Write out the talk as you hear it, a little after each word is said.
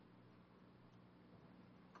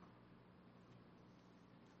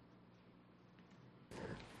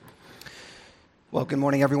Well, good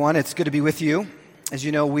morning, everyone. It's good to be with you. As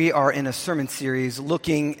you know, we are in a sermon series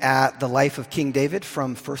looking at the life of King David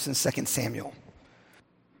from 1st and 2nd Samuel.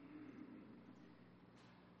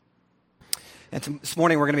 And this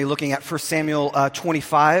morning we're going to be looking at 1 Samuel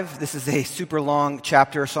 25. This is a super long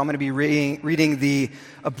chapter, so I'm going to be reading the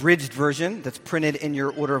abridged version that's printed in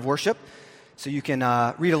your order of worship. So you can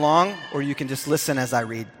read along, or you can just listen as I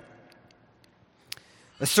read.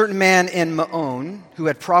 A certain man in Maon, who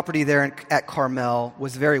had property there at Carmel,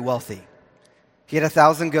 was very wealthy. He had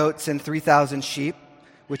 1,000 goats and 3,000 sheep,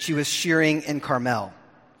 which he was shearing in Carmel.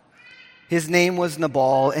 His name was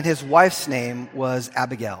Nabal, and his wife's name was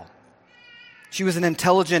Abigail. She was an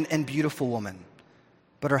intelligent and beautiful woman,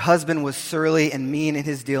 but her husband was surly and mean in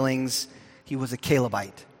his dealings. He was a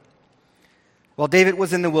Calebite. While David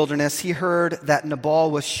was in the wilderness, he heard that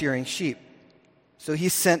Nabal was shearing sheep. So he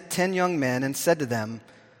sent 10 young men and said to them,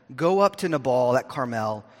 "Go up to Nabal at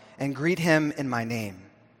Carmel and greet him in my name.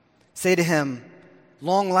 Say to him,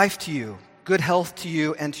 'Long life to you, good health to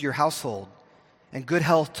you and to your household, and good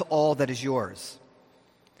health to all that is yours.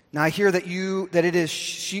 Now I hear that it is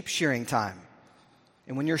sheep shearing time.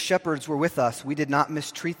 And when your shepherds were with us, we did not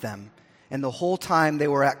mistreat them, and the whole time they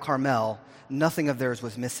were at Carmel, nothing of theirs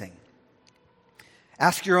was missing.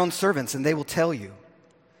 Ask your own servants, and they will tell you.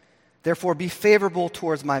 Therefore, be favorable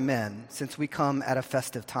towards my men, since we come at a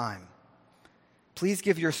festive time. Please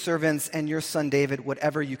give your servants and your son David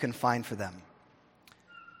whatever you can find for them.'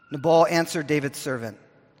 Nabal answered David's servant,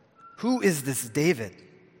 'Who is this David?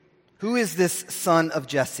 Who is this son of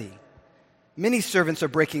Jesse? Many servants are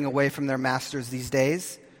breaking away from their masters these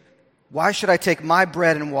days. Why should I take my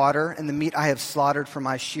bread and water and the meat I have slaughtered for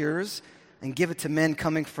my shearers and give it to men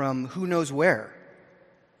coming from who knows where?'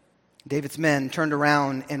 David's men turned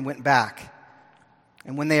around and went back.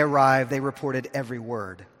 And when they arrived, they reported every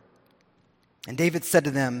word. And David said to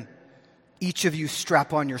them, 'Each of you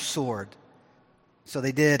strap on your sword.' So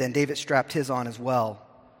they did, and David strapped his on as well.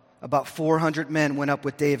 About 400 men went up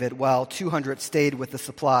with David, while 200 stayed with the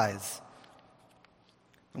supplies.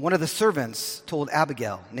 And one of the servants told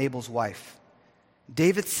Abigail, Nabal's wife,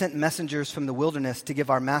 'David sent messengers from the wilderness to give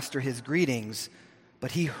our master his greetings,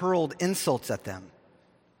 but he hurled insults at them.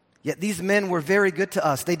 Yet these men were very good to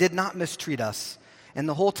us. They did not mistreat us. And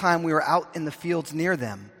the whole time we were out in the fields near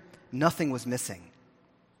them, nothing was missing.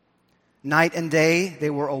 Night and day,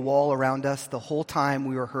 they were a wall around us the whole time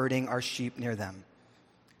we were herding our sheep near them.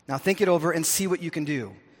 Now think it over and see what you can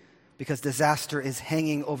do, because disaster is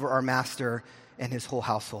hanging over our master and his whole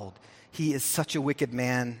household. He is such a wicked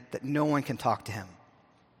man that no one can talk to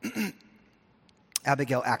him.'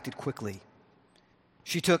 Abigail acted quickly.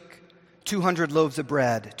 She took 200 loaves of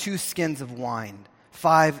bread, 2 skins of wine,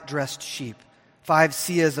 5 dressed sheep, 5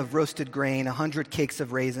 seahs of roasted grain, 100 cakes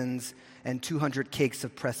of raisins, and 200 cakes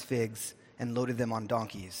of pressed figs, and loaded them on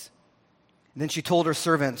donkeys. Then she told her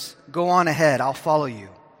servants, 'Go on ahead, I'll follow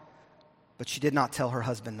you.' But she did not tell her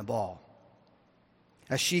husband Nabal.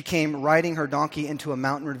 As she came riding her donkey into a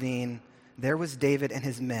mountain ravine, there was David and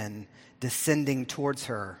his men descending towards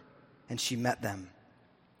her, and she met them.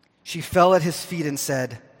 She fell at his feet and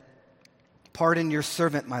said, 'Pardon your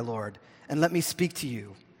servant, my lord, and let me speak to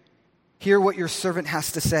you. Hear what your servant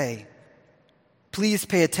has to say. Please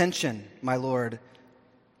pay attention, my lord.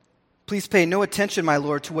 Please pay no attention, my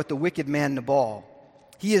lord, to what the wicked man Nabal.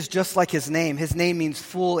 He is just like his name. His name means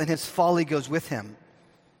fool, and his folly goes with him.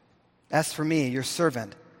 As for me, your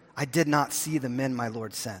servant, I did not see the men my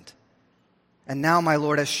lord sent. And now, my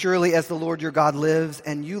lord, as surely as the Lord your God lives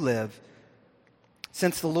and you live,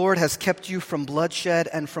 since the Lord has kept you from bloodshed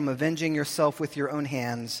and from avenging yourself with your own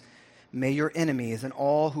hands, may your enemies and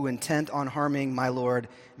all who intend on harming my Lord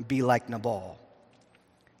be like Nabal.'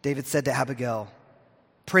 David said to Abigail,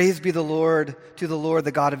 'Praise be the Lord, to the Lord,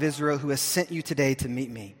 the God of Israel, who has sent you today to meet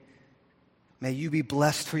me. May you be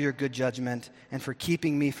blessed for your good judgment and for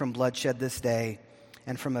keeping me from bloodshed this day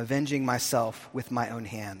and from avenging myself with my own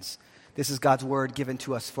hands.'" This is God's word given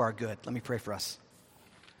to us for our good. Let me pray for us.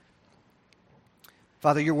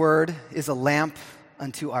 Father, your word is a lamp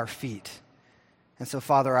unto our feet. And so,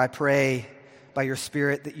 Father, I pray by your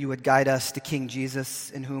Spirit that you would guide us to King Jesus,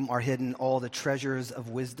 in whom are hidden all the treasures of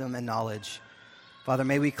wisdom and knowledge. Father,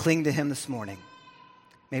 may we cling to him this morning.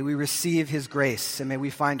 May we receive his grace, and may we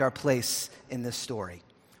find our place in this story.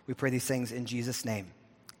 We pray these things in Jesus' name.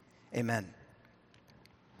 Amen.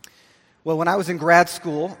 Well, when I was in grad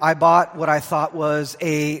school, I bought what I thought was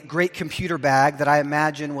a great computer bag that I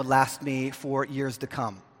imagined would last me for years to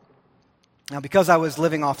come. Now, because I was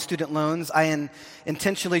living off student loans, I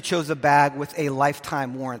intentionally chose a bag with a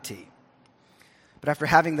lifetime warranty. But after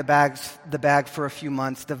having the bag for a few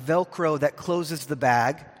months, the Velcro that closes the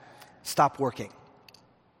bag stopped working.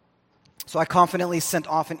 So I confidently sent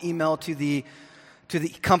off an email to the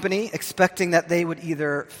company, expecting that they would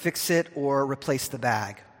either fix it or replace the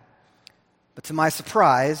bag. But to my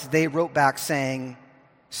surprise, they wrote back saying,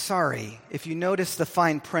 "Sorry, if you notice the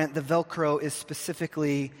fine print, the Velcro is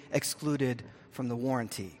specifically excluded from the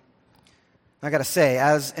warranty." I got to say,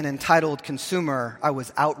 as an entitled consumer, I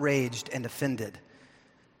was outraged and offended.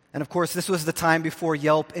 And of course, this was the time before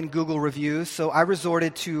Yelp and Google reviews, so I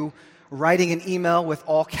resorted to writing an email with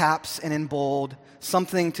all caps and in bold,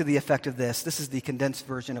 something to the effect of this. This is the condensed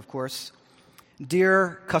version, of course.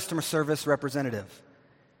 "Dear customer service representative,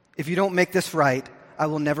 if you don't make this right, I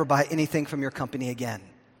will never buy anything from your company again."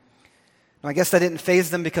 Now, I guess that didn't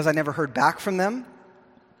faze them because I never heard back from them.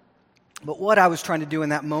 But what I was trying to do in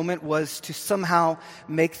that moment was to somehow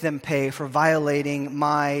make them pay for violating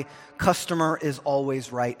my customer is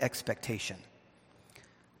always right expectation.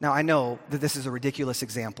 Now, I know that this is a ridiculous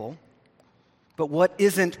example, but what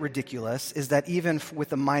isn't ridiculous is that even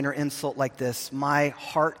with a minor insult like this, my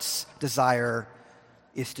heart's desire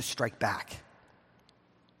is to strike back.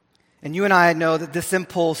 And you and I know that this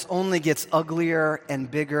impulse only gets uglier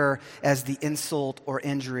and bigger as the insult or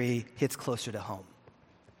injury hits closer to home.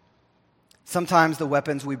 Sometimes the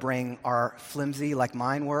weapons we bring are flimsy, like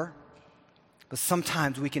mine were, but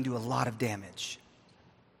sometimes we can do a lot of damage.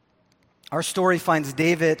 Our story finds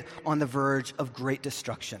David on the verge of great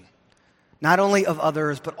destruction, not only of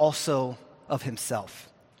others, but also of himself.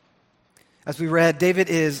 As we read, David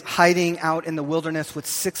is hiding out in the wilderness with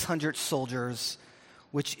 600 soldiers,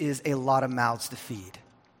 which is a lot of mouths to feed.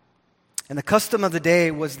 And the custom of the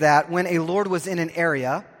day was that when a lord was in an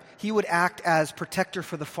area, he would act as protector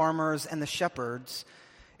for the farmers and the shepherds,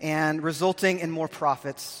 and resulting in more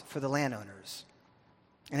profits for the landowners.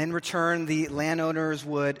 And in return, the landowners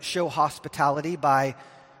would show hospitality by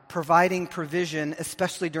providing provision,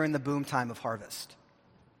 especially during the boom time of harvest.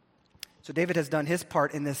 So David has done his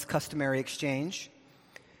part in this customary exchange.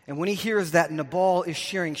 And when he hears that Nabal is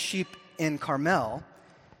shearing sheep in Carmel,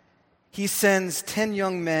 he sends 10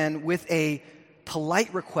 young men with a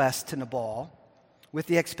polite request to Nabal with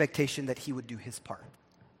the expectation that he would do his part.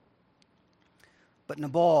 But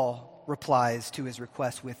Nabal replies to his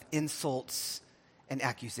request with insults and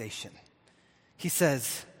accusation. He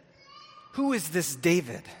says, "Who is this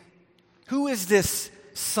David? Who is this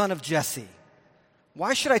son of Jesse?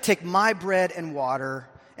 Why should I take my bread and water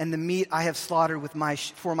and the meat I have slaughtered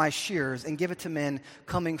for my shears and give it to men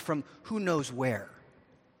coming from who knows where?"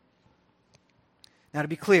 Now, to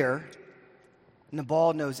be clear,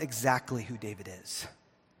 Nabal knows exactly who David is.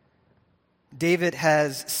 David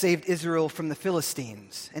has saved Israel from the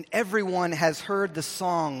Philistines, and everyone has heard the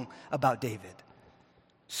song about David.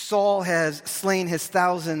 Saul has slain his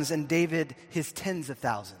thousands, and David his tens of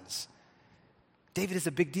thousands. David is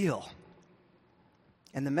a big deal.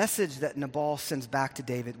 And the message that Nabal sends back to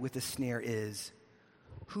David with a sneer is,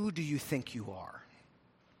 "Who do you think you are?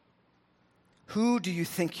 Who do you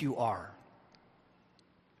think you are?"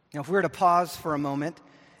 Now, if we were to pause for a moment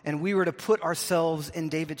and we were to put ourselves in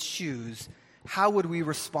David's shoes, how would we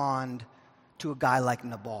respond to a guy like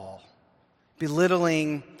Nabal,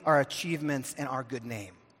 belittling our achievements and our good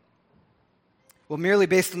name? Well, merely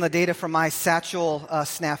based on the data from my satchel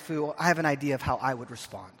snafu, I have an idea of how I would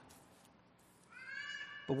respond.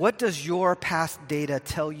 But what does your past data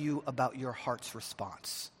tell you about your heart's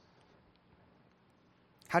response?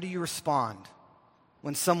 How do you respond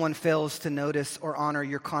when someone fails to notice or honor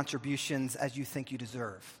your contributions as you think you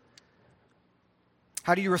deserve?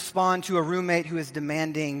 How do you respond to a roommate who is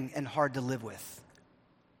demanding and hard to live with?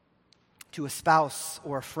 To a spouse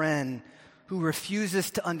or a friend who refuses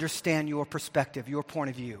to understand your perspective, your point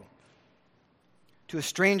of view? To a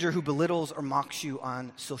stranger who belittles or mocks you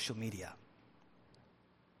on social media?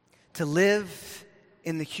 To live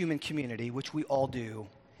in the human community, which we all do,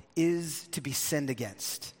 is to be sinned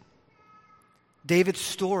against. David's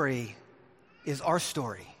story is our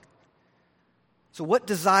story. So what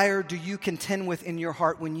desire do you contend with in your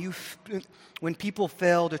heart when people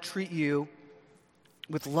fail to treat you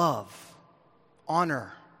with love,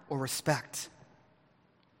 honor, or respect?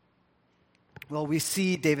 Well, we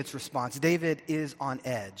see David's response. David is on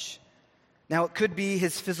edge. Now, it could be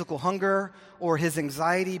his physical hunger or his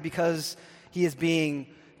anxiety because he is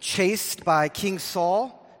being chased by King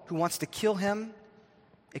Saul, who wants to kill him.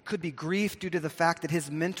 It could be grief due to the fact that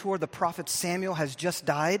his mentor, the prophet Samuel, has just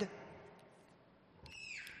died.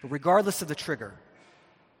 But regardless of the trigger,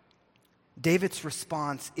 David's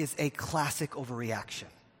response is a classic overreaction.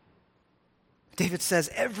 David says,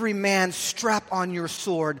 "Every man strap on your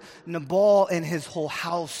sword. Nabal and his whole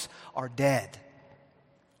house are dead."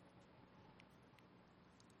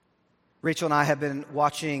 Rachel and I have been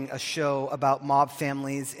watching a show about mob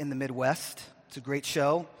families in the Midwest. It's a great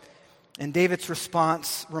show. And David's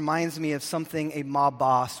response reminds me of something a mob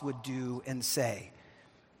boss would do and say.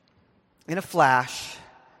 In a flash,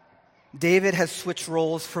 David has switched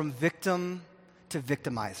roles from victim to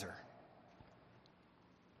victimizer.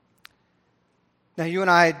 Now, you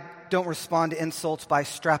and I don't respond to insults by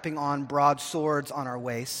strapping on broad swords on our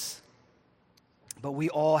waists, but we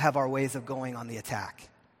all have our ways of going on the attack.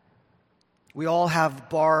 We all have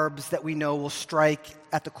barbs that we know will strike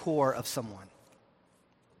at the core of someone.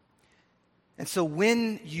 And so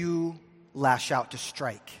when you lash out to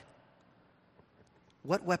strike,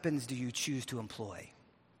 what weapons do you choose to employ?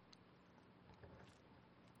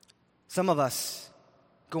 Some of us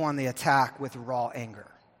go on the attack with raw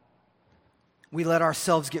anger. We let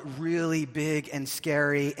ourselves get really big and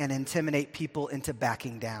scary and intimidate people into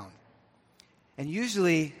backing down. And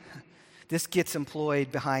usually, this gets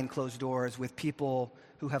employed behind closed doors with people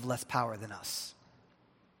who have less power than us.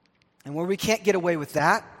 And where we can't get away with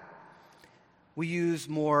that, we use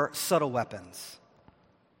more subtle weapons.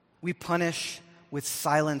 We punish with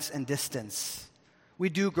silence and distance. We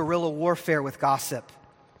do guerrilla warfare with gossip.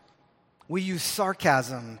 We use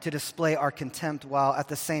sarcasm to display our contempt while at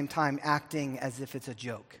the same time acting as if it's a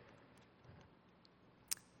joke.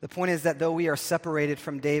 The point is that though we are separated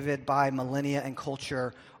from David by millennia and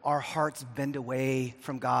culture, our hearts bend away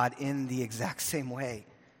from God in the exact same way.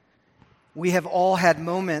 We have all had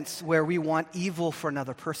moments where we want evil for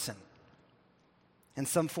another person. In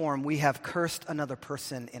some form, we have cursed another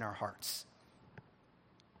person in our hearts.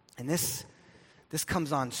 And this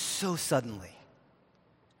comes on so suddenly.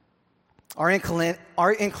 Our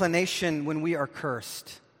inclination when we are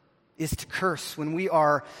cursed is to curse, when we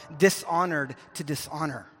are dishonored to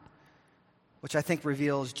dishonor, which I think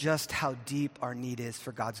reveals just how deep our need is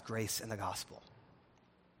for God's grace in the gospel.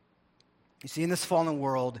 You see, in this fallen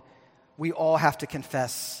world, we all have to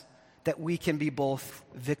confess that we can be both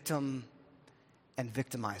victim and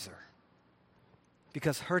victimizer.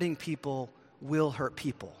 Because hurting people will hurt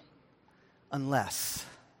people unless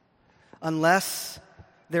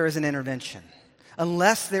there is an intervention,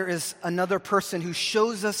 unless there is another person who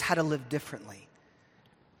shows us how to live differently.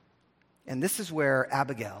 And this is where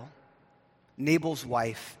Abigail, Nabal's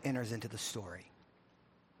wife, enters into the story.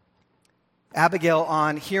 Abigail,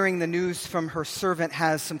 on hearing the news from her servant,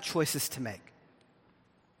 has some choices to make.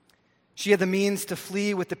 She had the means to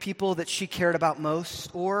flee with the people that she cared about most,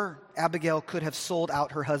 or Abigail could have sold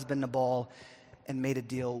out her husband Nabal and made a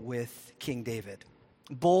deal with King David.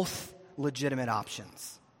 Both legitimate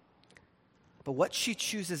options. But what she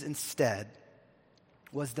chooses instead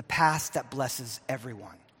was the past that blesses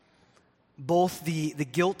everyone, both the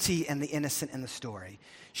guilty and the innocent in the story.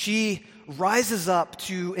 She rises up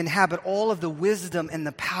to inhabit all of the wisdom and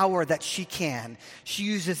the power that she can. She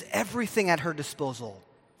uses everything at her disposal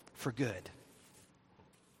for good.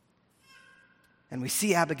 And we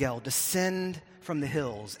see Abigail descend from the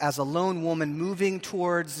hills as a lone woman moving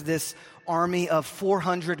towards this army of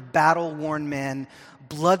 400 battle-worn men,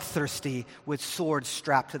 bloodthirsty with swords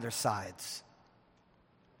strapped to their sides.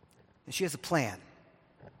 And she has a plan.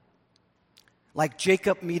 Like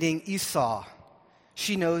Jacob meeting Esau,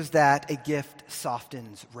 she knows that a gift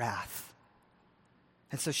softens wrath.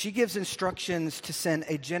 And so she gives instructions to send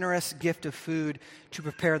a generous gift of food to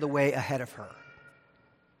prepare the way ahead of her.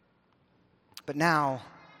 But now,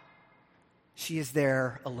 she is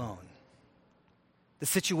there alone. The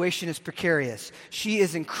situation is precarious. She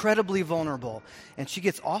is incredibly vulnerable, and she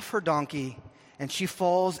gets off her donkey, and she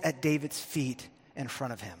falls at David's feet in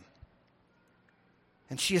front of him.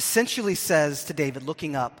 And she essentially says to David,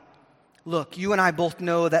 looking up, "Look, you and I both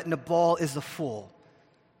know that Nabal is a fool,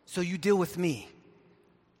 so you deal with me.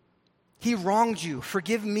 He wronged you.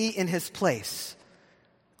 Forgive me in his place.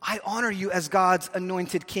 I honor you as God's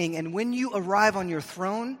anointed king, and when you arrive on your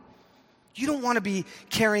throne, you don't want to be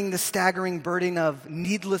carrying the staggering burden of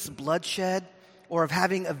needless bloodshed or of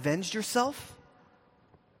having avenged yourself."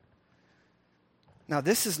 Now,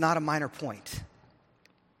 this is not a minor point.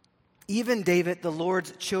 Even David, the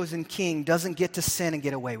Lord's chosen king, doesn't get to sin and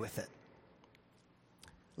get away with it.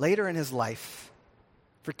 Later in his life,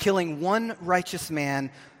 for killing one righteous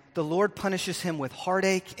man, the Lord punishes him with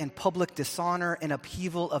heartache and public dishonor and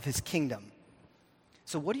upheaval of his kingdom.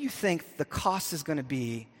 So what do you think the cost is going to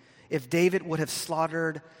be if David would have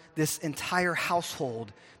slaughtered this entire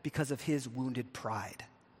household because of his wounded pride?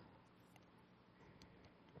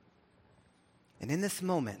 And in this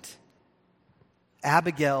moment,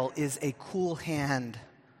 Abigail is a cool hand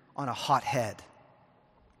on a hot head.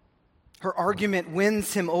 Her argument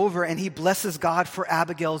wins him over, and he blesses God for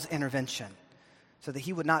Abigail's intervention. so that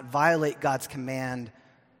he would not violate God's command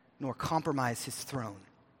nor compromise his throne.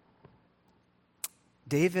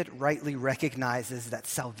 David rightly recognizes that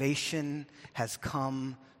salvation has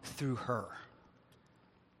come through her.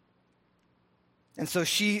 And so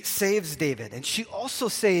she saves David, and she also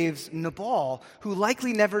saves Nabal, who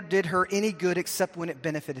likely never did her any good except when it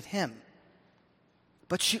benefited him.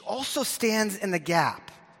 But she also stands in the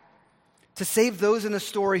gap to save those in the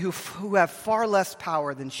story who have far less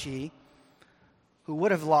power than she, who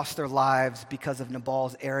would have lost their lives because of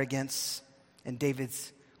Nabal's arrogance and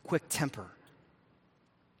David's quick temper.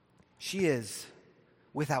 She is,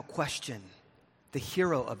 without question, the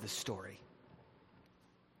hero of the story.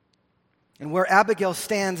 And where Abigail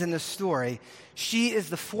stands in this story, she is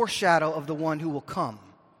the foreshadow of the one who will come.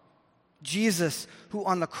 Jesus, who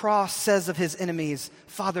on the cross says of his enemies,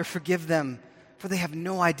 "Father, forgive them, for they have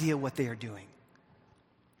no idea what they are doing."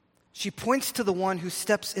 She points to the one who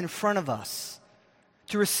steps in front of us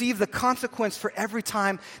to receive the consequence for every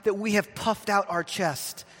time that we have puffed out our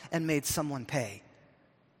chest and made someone pay.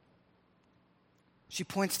 She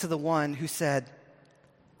points to the one who said,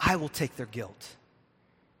 "I will take their guilt,"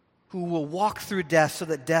 who will walk through death so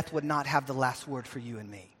that death would not have the last word for you and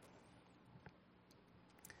me.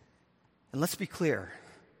 And let's be clear.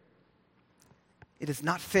 It is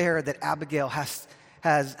not fair that Abigail has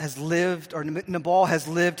lived, or Nabal has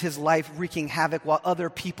lived his life wreaking havoc while other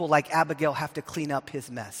people like Abigail have to clean up his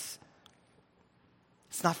mess.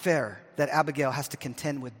 It's not fair that Abigail has to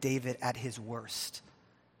contend with David at his worst.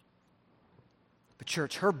 But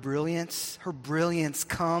church, her brilliance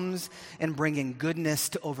comes in bringing goodness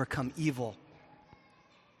to overcome evil.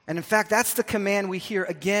 And in fact, that's the command we hear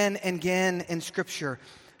again and again in Scripture.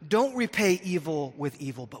 Don't repay evil with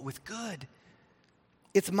evil, but with good.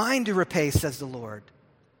 It's mine to repay, says the Lord.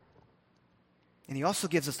 And he also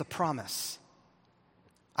gives us the promise.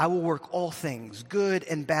 I will work all things, good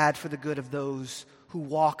and bad, for the good of those who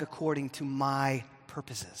walk according to my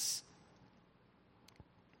purposes.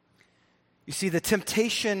 You see, the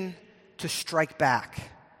temptation to strike back,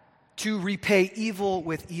 to repay evil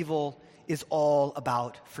with evil, is all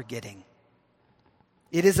about forgetting.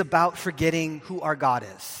 It is about forgetting who our God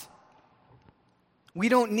is. We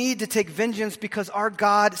don't need to take vengeance because our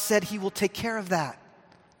God said he will take care of that.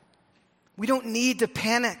 We don't need to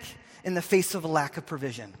panic in the face of a lack of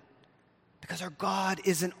provision because our God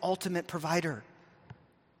is an ultimate provider.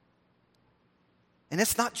 And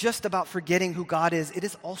it's not just about forgetting who God is, it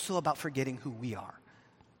is also about forgetting who we are.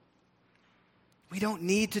 We don't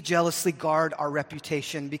need to jealously guard our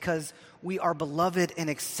reputation because we are beloved and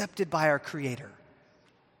accepted by our Creator.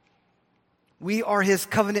 We are his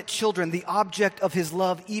covenant children, the object of his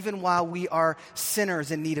love, even while we are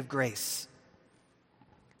sinners in need of grace.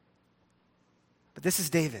 But this is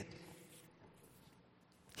David.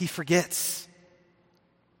 He forgets.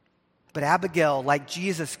 But Abigail, like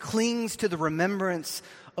Jesus, clings to the remembrance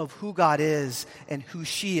of who God is and who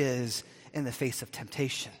she is in the face of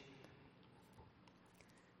temptation.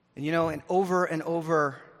 And over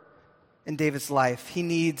in David's life, he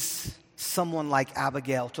needs someone like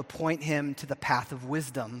Abigail to point him to the path of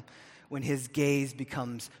wisdom when his gaze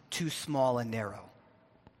becomes too small and narrow.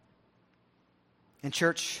 And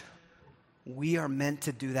church, we are meant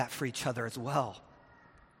to do that for each other as well.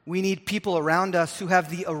 We need people around us who have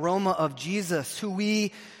the aroma of Jesus, who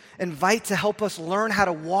we invite to help us learn how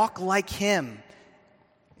to walk like him,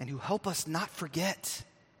 and who help us not forget.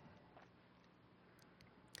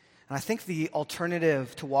 And I think the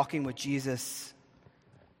alternative to walking with Jesus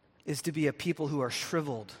is to be a people who are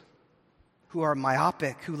shriveled, who are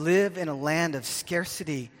myopic, who live in a land of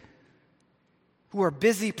scarcity, who are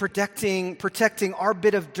busy protecting our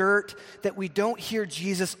bit of dirt, that we don't hear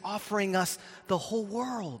Jesus offering us the whole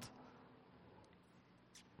world.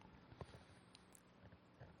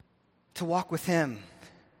 To walk with him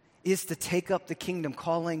is to take up the kingdom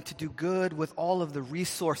calling, to do good with all of the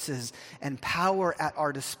resources and power at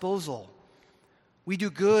our disposal. We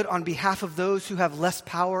do good on behalf of those who have less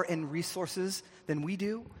power and resources than we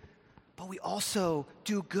do, but we also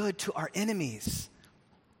do good to our enemies.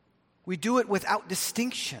 We do it without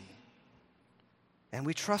distinction, and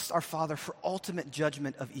we trust our Father for ultimate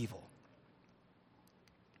judgment of evil.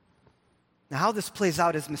 Now, how this plays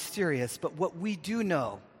out is mysterious, but what we do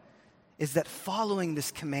know is that following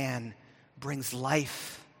this command brings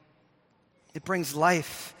life. It brings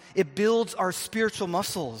life. It builds our spiritual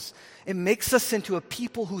muscles. It makes us into a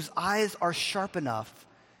people whose eyes are sharp enough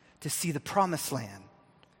to see the promised land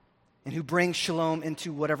and who bring shalom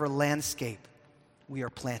into whatever landscape we are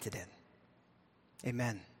planted in.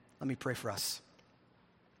 Amen. Let me pray for us.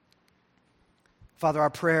 Father,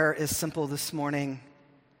 our prayer is simple this morning.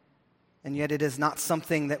 and yet it is not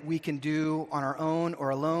something that we can do on our own or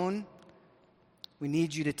alone. We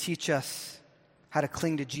need you to teach us how to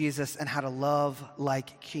cling to Jesus and how to love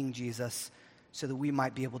like King Jesus so that we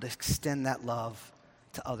might be able to extend that love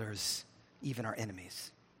to others, even our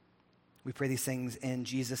enemies. We pray these things in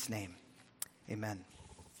Jesus' name. Amen.